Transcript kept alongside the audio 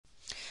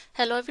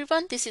Hello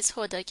everyone, this is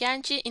Hoda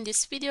Ganji. In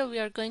this video, we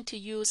are going to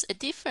use a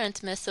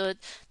different method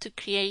to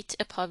create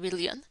a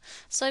pavilion.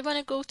 So I want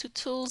to go to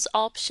Tools,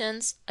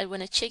 Options. I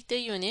want to check the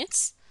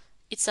units.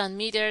 It's on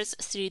meters,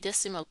 3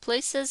 decimal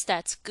places.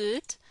 That's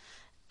good.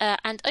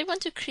 And I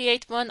want to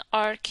create one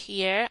arc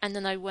here, and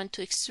then I want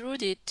to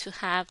extrude it to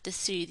have the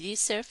 3D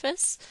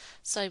surface.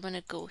 So I want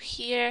to go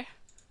here,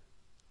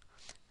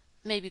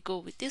 maybe go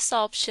with this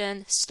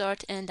option,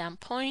 start, end, and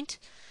point.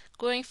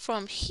 Going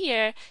from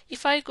here,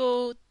 if I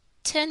go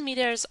 10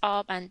 meters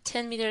up and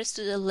 10 meters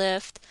to the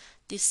left,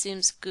 this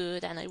seems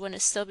good, and I want to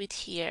stop it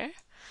here.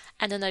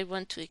 And then I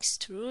want to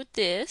extrude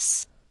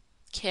this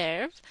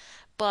curve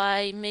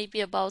by maybe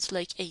about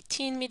like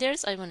 18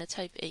 meters. I want to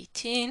type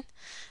 18,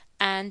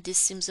 and this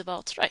seems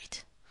about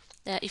right.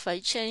 Now, if I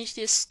change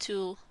this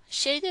to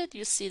shaded,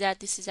 you see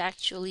that this is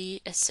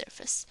actually a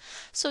surface.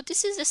 So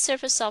this is the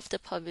surface of the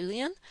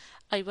pavilion.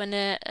 I want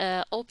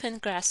to open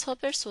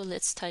Grasshopper, so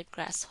let's type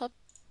Grasshopper.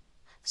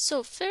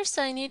 So first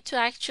I need to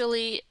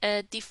actually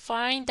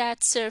define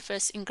that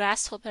surface in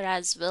Grasshopper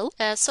as well.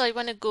 So I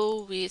want to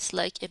go with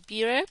like a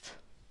B-rep.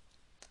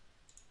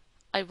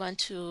 I want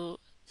to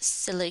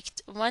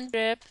select one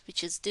rep,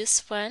 which is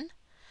this one.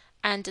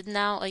 And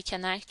now I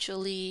can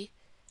actually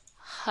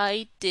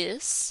hide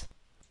this.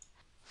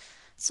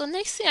 So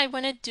next thing I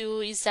want to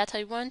do is that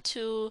I want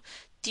to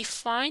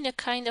define a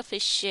kind of a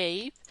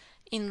shape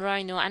in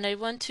Rhino, and I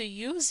want to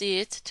use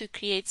it to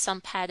create some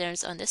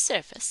patterns on the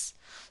surface.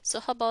 So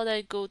how about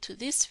I go to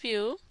this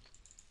view.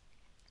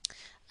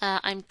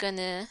 I'm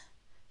gonna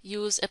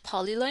use a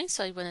polyline,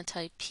 so I want to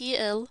type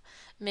PL,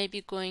 maybe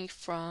going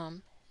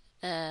from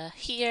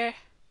here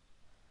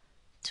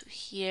to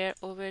here,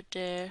 over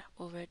there,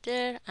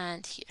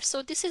 and here.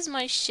 So this is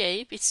my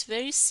shape. It's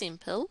very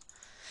simple,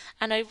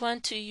 and I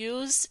want to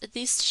use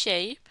this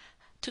shape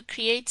to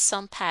create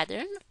some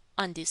pattern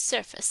on this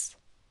surface.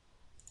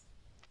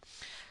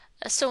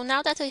 So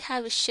now that I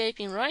have a shape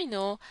in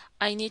Rhino,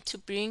 I need to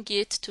bring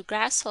it to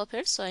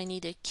Grasshopper. So I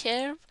need a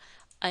curve.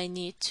 I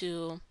need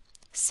to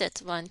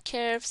set one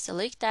curve,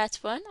 select that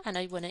one, and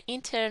I want to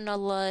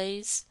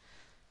internalize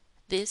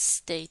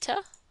this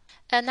data.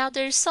 And now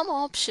there is some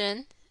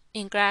option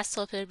in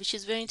Grasshopper which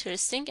is very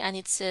interesting, and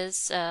it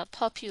says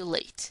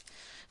populate.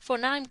 For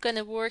now, I'm going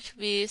to work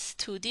with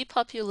 2D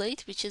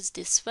populate, which is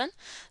this one.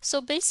 So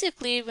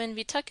basically, when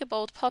we talk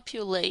about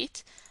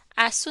populate,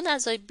 as soon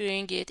as I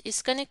bring it,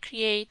 it's going to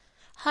create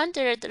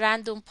 100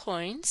 random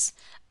points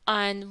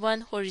on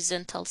one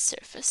horizontal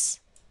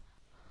surface.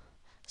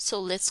 So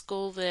let's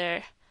go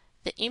over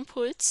the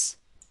inputs.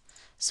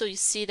 So you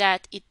see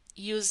that it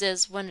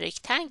uses one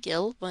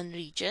rectangle, one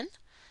region,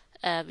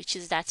 which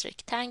is that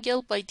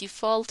rectangle. By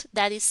default,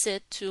 that is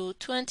set to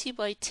 20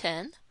 by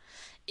 10.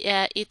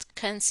 It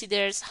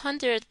considers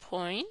 100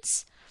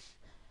 points,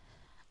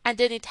 and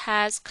then it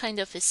has kind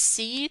of a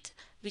seed,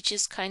 which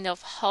is kind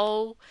of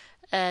how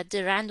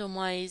the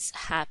randomize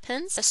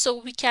happens. So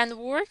we can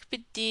work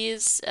with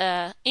these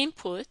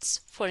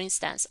inputs. For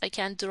instance, I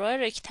can draw a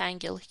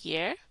rectangle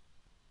here.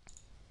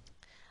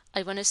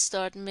 I want to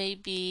start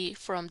maybe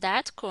from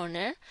that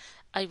corner.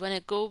 I want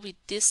to go with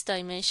this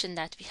dimension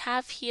that we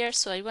have here.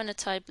 So I want to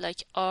type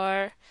like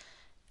R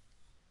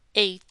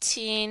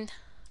 18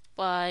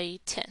 by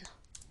 10.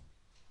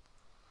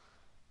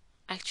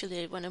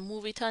 Actually, I want to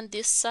move it on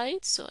this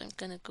side. So I'm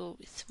going to go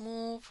with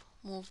move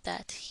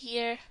that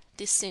here.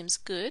 This seems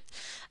good.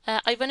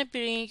 I want to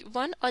bring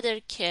one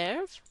other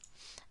curve,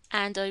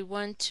 and I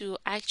want to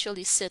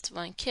actually set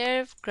one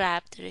curve,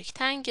 grab the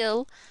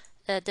rectangle.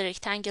 The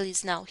rectangle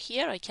is now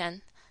here. I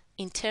can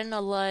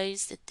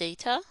internalize the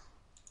data,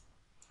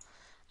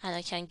 and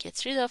I can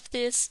get rid of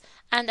this.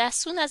 And as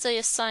soon as I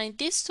assign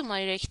this to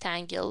my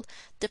rectangle,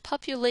 the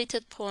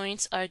populated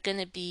points are going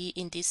to be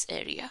in this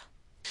area.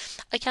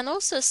 I can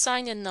also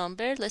assign a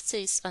number. Let's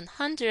say it's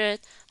 100.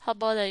 How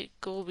about I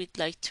go with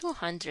like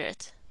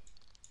 200?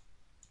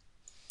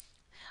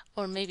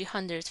 Or maybe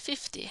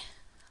 150.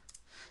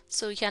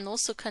 So we can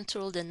also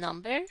control the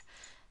number.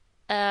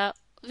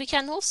 We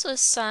can also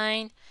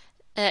assign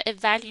a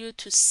value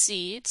to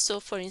seed. So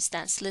for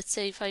instance, let's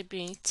say if I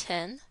bring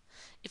 10,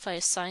 if I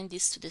assign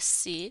this to the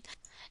seed,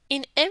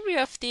 in every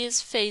of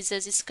these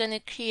phases, it's going to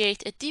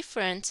create a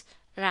different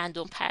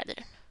random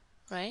pattern,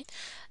 right?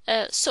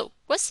 So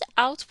what's the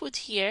output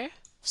here?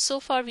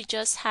 So far, we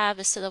just have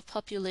a set of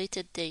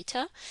populated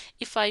data.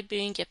 If I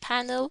bring a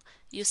panel,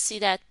 you see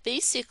that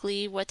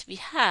basically what we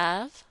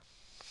have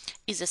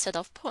is a set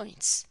of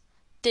points.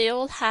 They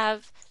all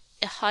have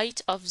a height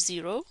of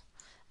 0,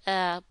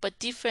 but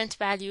different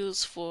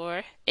values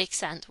for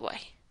x and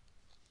y.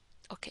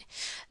 Okay,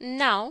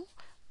 now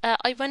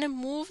I want to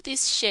move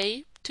this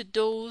shape to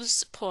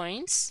those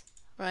points,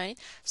 right?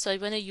 So I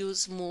want to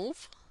use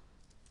move.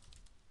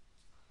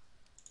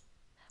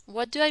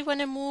 What do I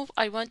want to move?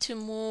 I want to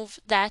move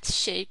that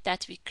shape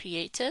that we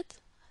created.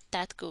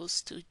 That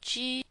goes to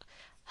G.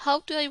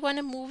 How do I want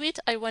to move it?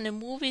 I want to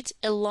move it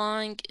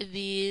along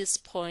these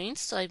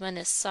points. So I want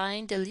to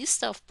assign the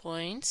list of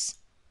points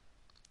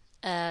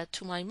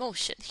to my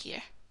motion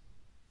here.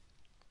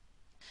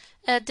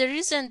 The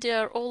reason they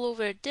are all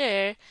over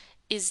there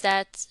is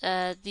that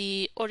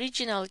the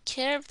original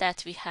curve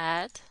that we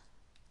had,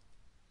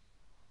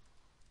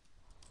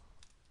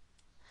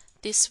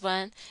 this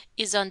one,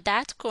 is on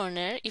that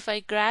corner. If I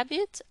grab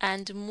it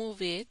and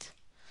move it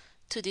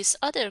to this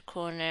other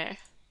corner,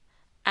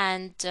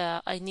 and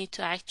I need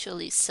to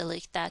actually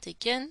select that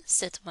again,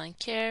 set one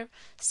curve,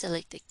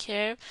 select the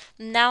curve.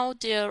 Now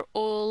they're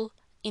all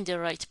in the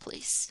right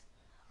place,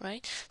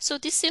 right? So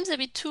this seems a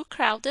bit too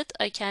crowded.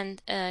 I can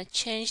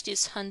change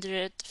this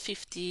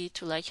 150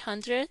 to like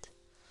 100.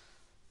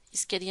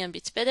 It's getting a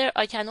bit better.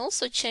 I can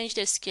also change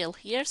the scale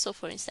here. So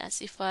for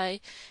instance, if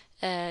I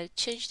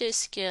change the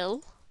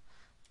scale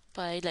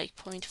by like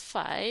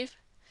 0.5,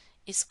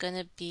 it's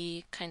gonna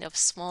be kind of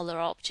smaller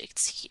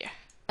objects here.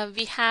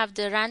 We have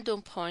the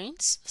random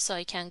points, so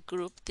I can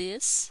group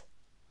this.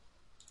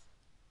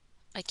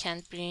 I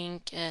can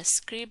bring a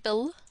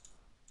scribble.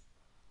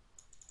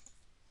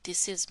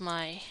 This is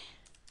my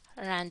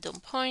random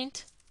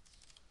point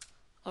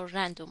or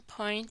random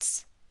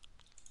points.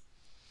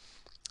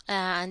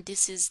 And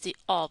this is the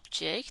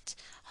object.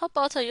 How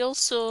about I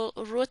also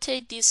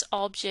rotate this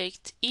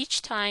object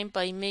each time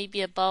by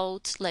maybe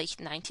about like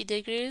 90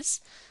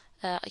 degrees.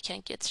 I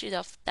can get rid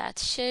of that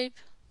shape.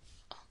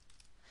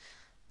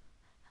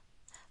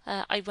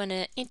 I want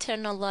to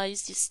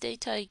internalize this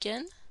data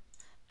again,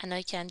 and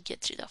I can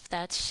get rid of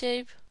that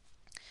shape.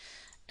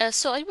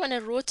 So I want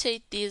to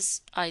rotate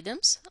these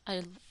items.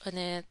 I want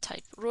to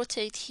type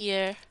rotate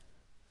here.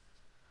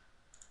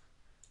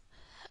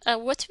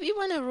 What we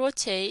want to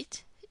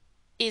rotate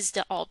is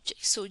the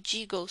object, so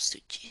G goes to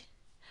G.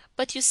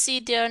 But you see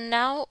they are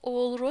now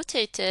all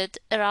rotated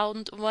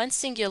around one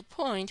single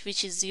point,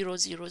 which is 0,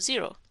 0,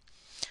 0.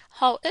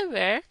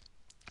 However,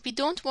 we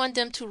don't want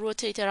them to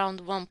rotate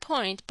around one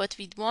point, but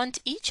we want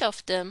each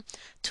of them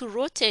to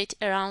rotate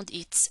around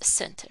its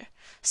center.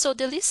 So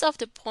the list of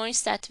the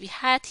points that we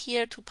had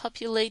here to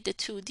populate the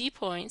 2D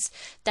points,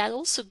 that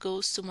also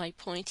goes to my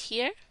point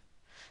here.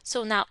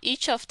 So now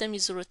each of them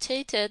is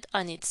rotated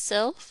on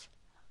itself,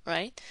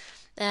 right?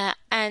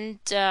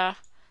 The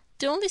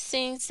only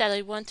things that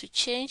I want to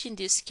change in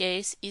this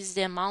case is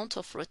the amount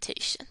of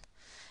rotation.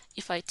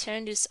 If I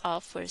turn this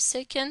off for a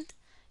second,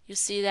 you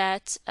see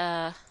that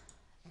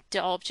the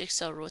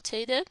objects are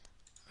rotated,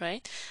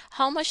 right?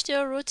 How much they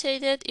are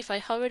rotated? If I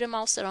hover the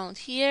mouse around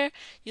here,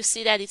 you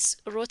see that it's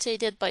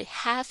rotated by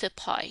half a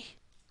pi.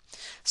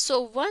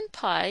 So 1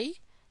 pi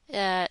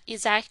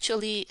is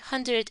actually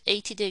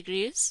 180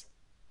 degrees.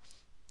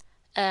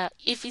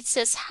 If it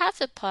says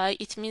half a pi,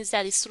 it means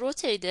that it's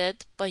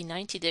rotated by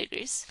 90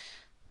 degrees.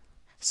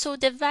 So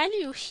the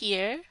value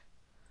here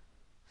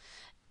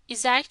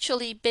is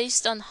actually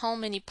based on how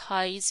many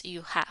pi's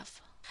you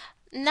have.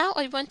 Now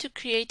I want to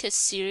create a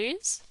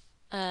series.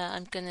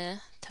 I'm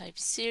gonna type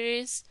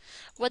series.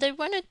 What I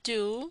want to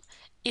do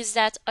is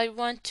that I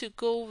want to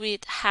go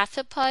with half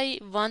a pi,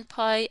 1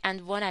 pi,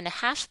 and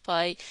 1.5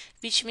 pi,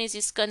 which means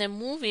it's gonna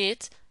move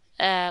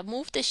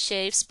the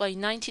shapes by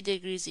 90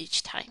 degrees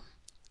each time,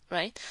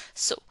 right?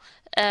 So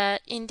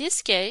in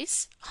this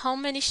case, how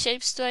many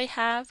shapes do I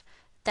have?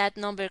 That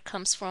number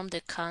comes from the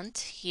count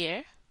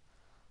here.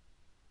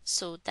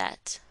 So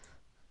that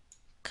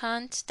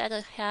count that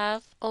I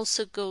have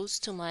also goes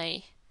to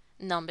my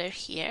number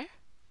here.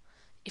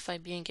 If I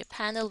bring a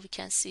panel, we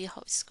can see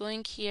how it's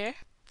going here.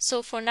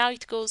 So for now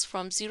it goes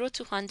from 0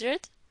 to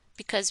 100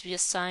 because we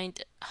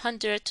assigned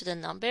 100 to the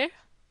number.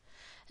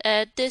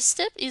 The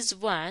step is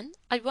 1.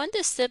 I want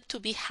the step to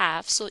be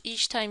half, so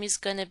each time is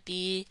gonna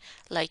be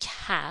like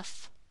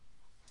half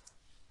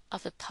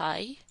of a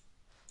pi.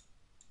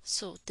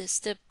 So the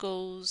step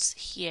goes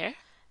here.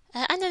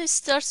 And then it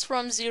starts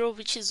from 0,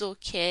 which is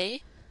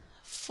okay.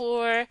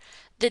 For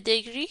the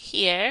degree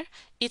here,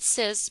 it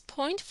says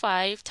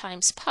 0.5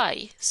 times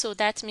pi. So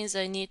that means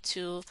I need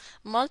to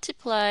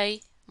multiply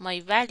my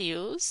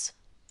values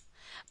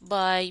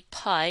by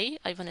pi.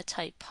 I want to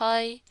type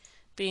pi,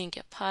 bring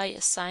a pi,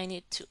 assign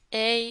it to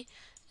A.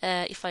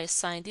 If I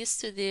assign this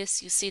to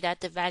this, you see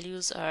that the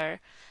values are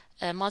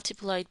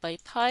multiplied by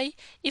pi.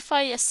 If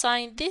I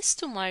assign this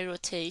to my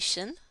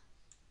rotation,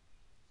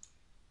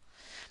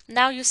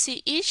 now you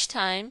see each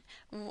time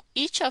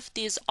each of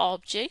these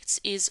objects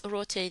is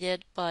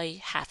rotated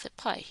by half a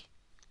pi,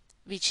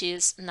 which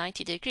is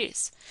 90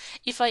 degrees.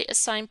 If I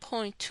assign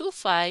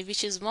 0.25,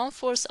 which is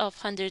 1/4 of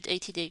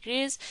 180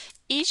 degrees,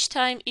 each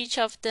time each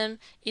of them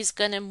is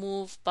gonna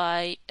move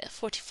by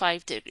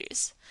 45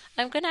 degrees.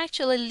 I'm gonna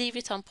actually leave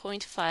it on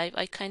 0.5.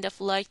 I kind of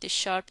like the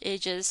sharp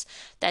edges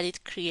that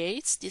it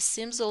creates. This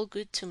seems all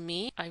good to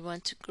me. I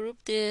want to group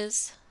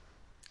this,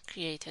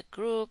 create a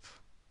group.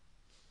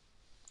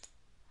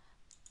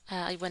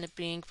 I want to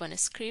bring one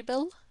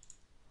scribble.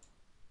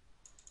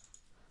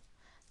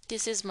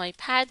 This is my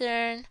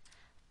pattern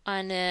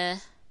on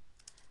a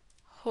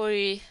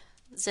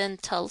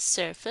horizontal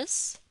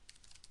surface.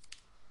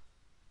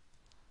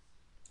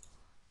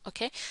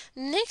 Okay,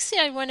 next thing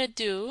I want to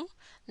do,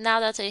 now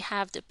that I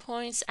have the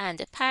points and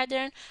the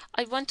pattern,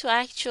 I want to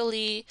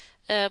actually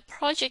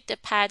project the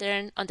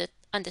pattern on the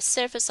on the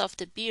surface of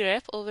the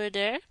B-rep over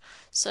there.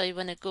 So I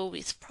want to go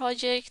with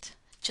project,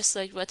 just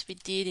like what we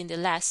did in the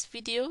last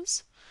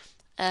videos.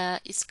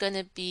 It's going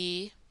to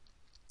be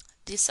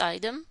this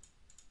item.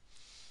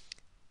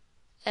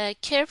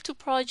 Curve to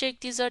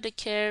project, these are the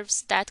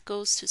curves that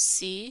goes to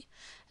C.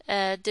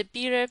 The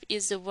B-rep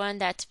is the one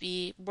that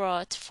we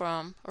brought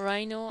from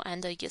Rhino,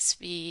 and I guess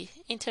we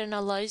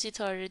internalized it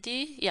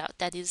already. Yeah,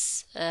 that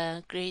is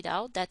grayed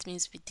out. That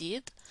means we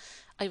did.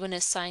 I want to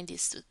assign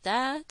this to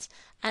that.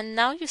 And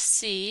now you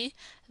see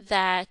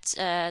that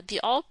the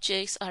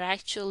objects are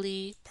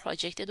actually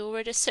projected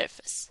over the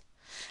surface.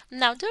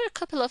 Now there are a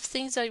couple of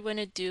things I want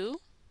to do.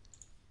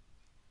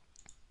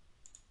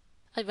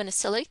 I want to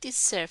select this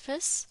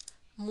surface,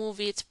 move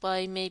it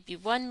by maybe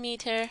 1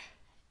 meter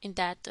in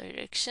that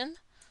direction.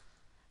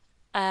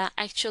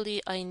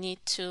 Actually, I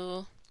need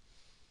to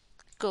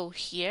go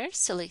here,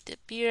 select the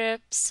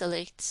B-rep,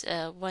 select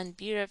one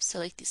B-rep,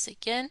 select this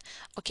again.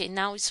 Okay,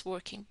 now it's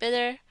working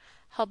better.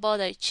 How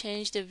about I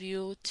change the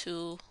view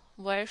to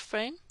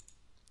wireframe?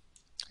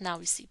 Now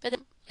we see better.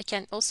 I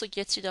can also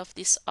get rid of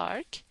this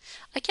arc.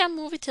 I can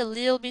move it a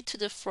little bit to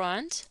the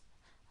front.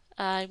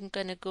 I'm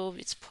gonna go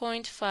with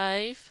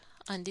 0.5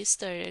 on this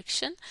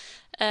direction.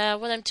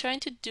 What I'm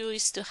trying to do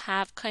is to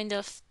have kind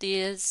of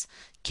these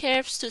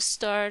curves to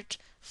start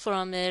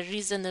from a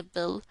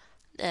reasonable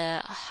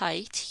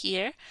height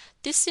here.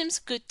 This seems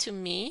good to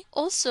me.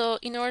 Also,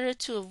 in order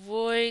to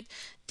avoid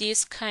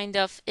these kind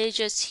of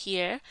edges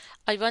here,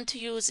 I want to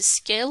use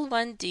scale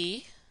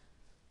 1D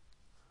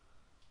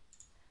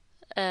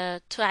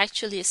to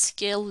actually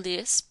scale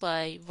this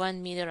by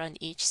 1 meter on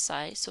each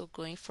side. So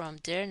going from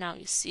there, now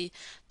you see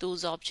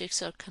those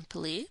objects are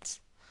complete.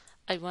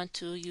 I want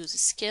to use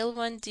scale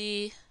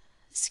 1D,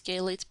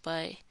 scale it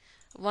by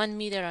 1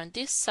 meter on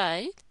this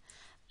side,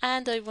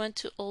 and I want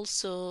to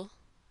also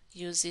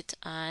use it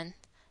on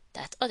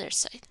that other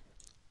side.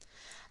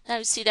 Now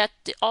you see that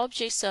the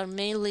objects are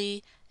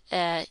mainly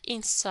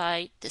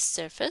inside the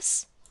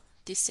surface.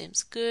 This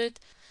seems good.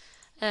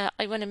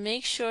 I want to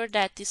make sure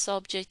that this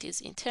object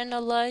is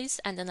internalized,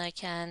 and then I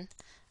can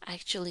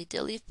actually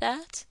delete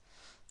that.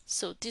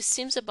 So this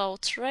seems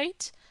about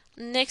right.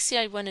 Next thing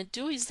I want to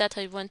do is that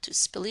I want to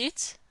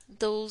split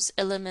those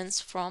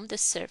elements from the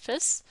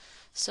surface.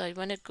 So I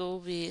want to go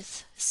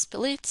with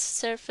split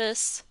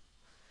surface,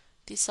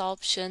 this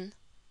option.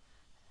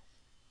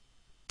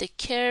 The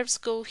curves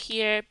go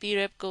here,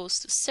 B-rep goes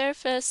to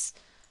surface.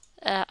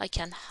 I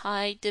can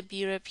hide the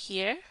B-rep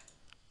here.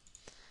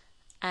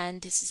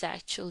 And this is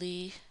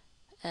actually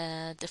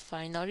the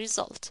final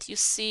result. You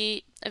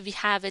see we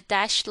have a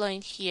dashed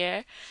line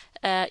here.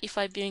 If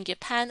I bring a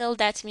panel,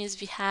 that means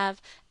we have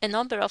a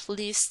number of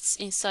lists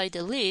inside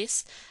the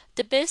list.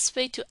 The best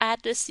way to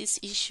address this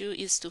issue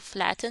is to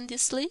flatten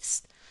this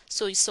list.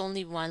 So it's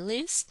only one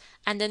list,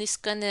 and then it's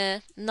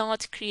gonna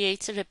not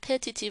create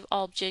repetitive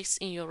objects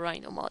in your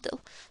Rhino model.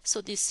 So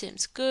this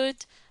seems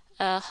good.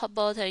 How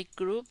about I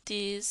group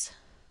these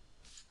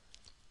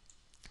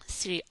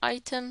 3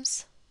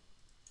 items?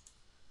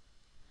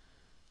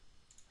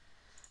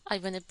 I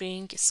want to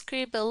bring a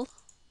scribble,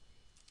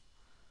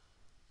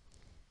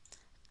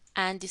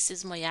 and this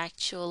is my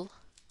actual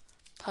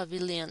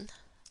pavilion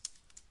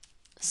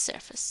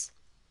surface.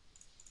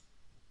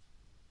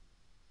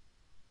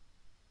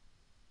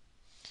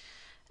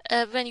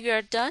 When you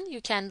are done,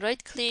 you can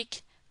right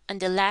click on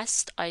the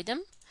last item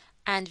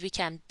and we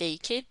can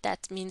bake it.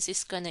 That means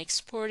it's gonna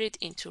export it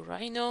into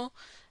Rhino.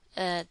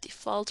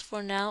 Default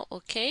for now.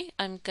 Okay,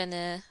 I'm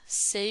gonna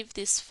save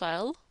this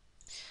file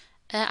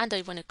and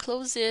I want to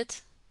close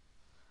it.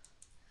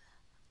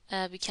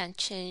 We can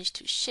change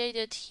to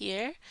shaded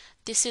here.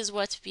 This is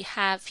what we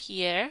have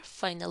here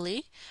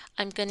finally.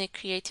 I'm gonna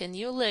create a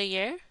new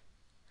layer.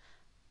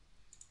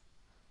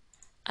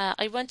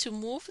 I want to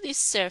move this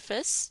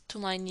surface to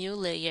my new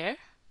layer,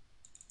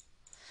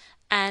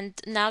 and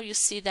now you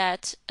see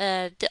that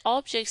the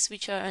objects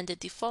which are on the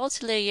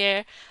default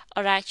layer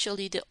are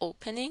actually the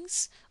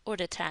openings or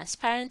the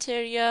transparent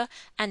area,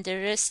 and the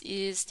rest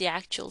is the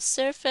actual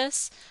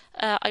surface.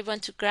 I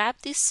want to grab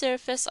this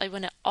surface. I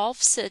want to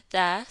offset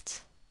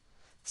that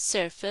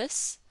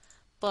surface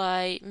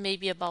by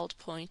maybe about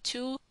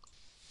 0.2.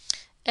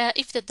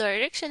 If the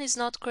direction is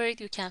not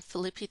correct, you can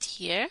flip it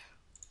here.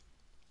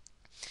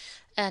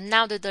 And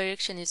now the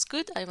direction is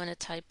good. I want to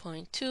type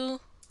 0.2,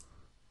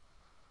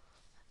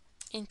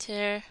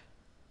 enter,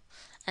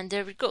 and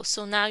there we go.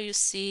 So now you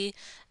see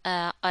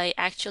I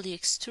actually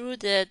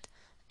extruded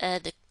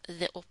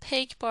the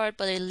opaque part,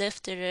 but I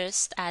left the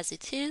rest as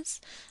it is.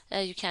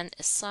 You can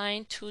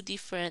assign 2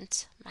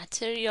 different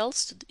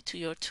materials to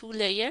your 2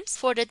 layers.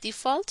 For the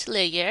default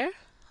layer,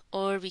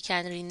 or we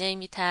can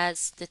rename it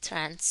as the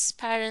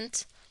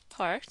transparent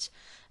part,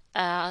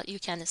 you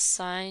can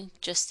assign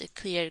just a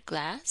clear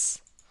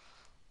glass.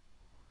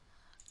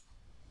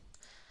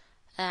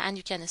 And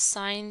you can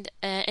assign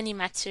any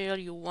material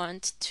you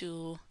want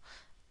to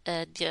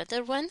the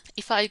other one.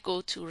 If I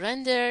go to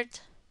rendered,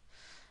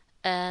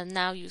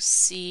 now you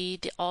see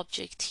the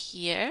object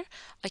here.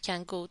 I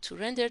can go to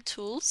render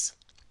tools,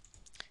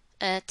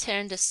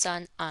 turn the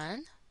sun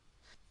on,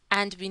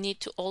 And we need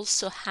to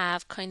also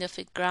have kind of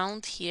a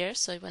ground here.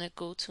 So I want to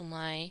go to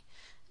my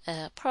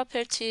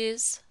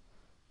properties,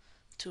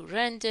 to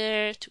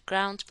render, to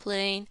ground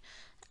plane,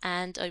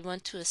 and I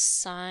want to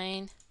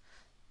assign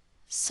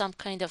some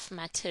kind of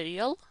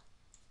material.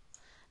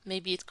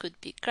 Maybe it could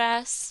be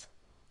grass.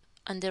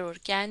 Under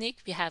organic,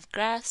 we have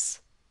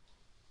grass.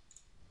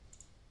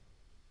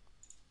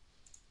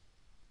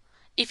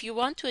 If you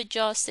want to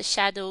adjust the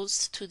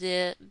shadows to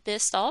the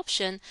best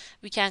option,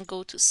 we can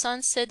go to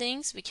sun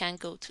settings, we can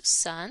go to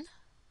sun,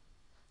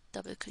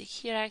 double click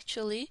here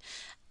actually,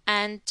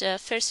 and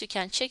first you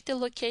can check the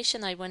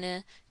location. I want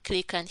to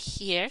click on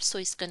here, so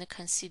it's going to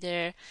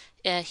consider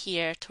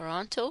here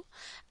Toronto,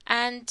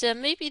 and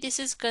maybe this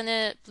is going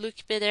to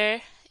look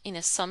better in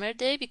a summer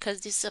day,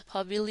 because this is a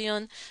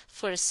pavilion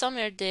for a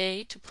summer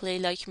day to play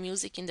like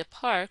music in the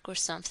park or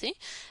something.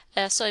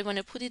 So I want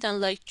to put it on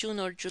like June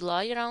or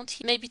July around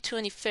here, maybe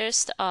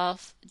 21st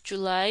of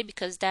July,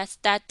 because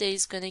that day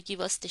is going to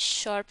give us the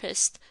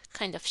sharpest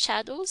kind of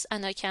shadows,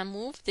 and I can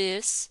move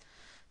this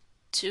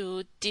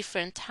to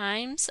different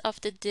times of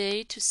the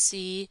day to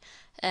see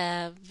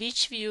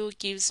which view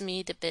gives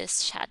me the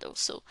best shadow.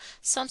 So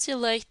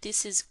something like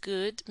this is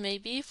good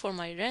maybe for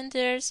my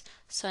renders.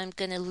 So I'm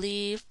gonna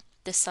leave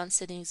the sun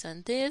settings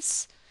on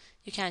this.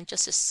 You can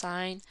just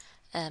assign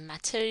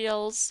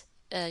materials,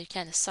 you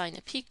can assign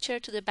a picture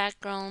to the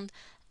background,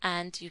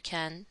 and you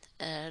can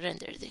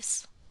render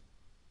this.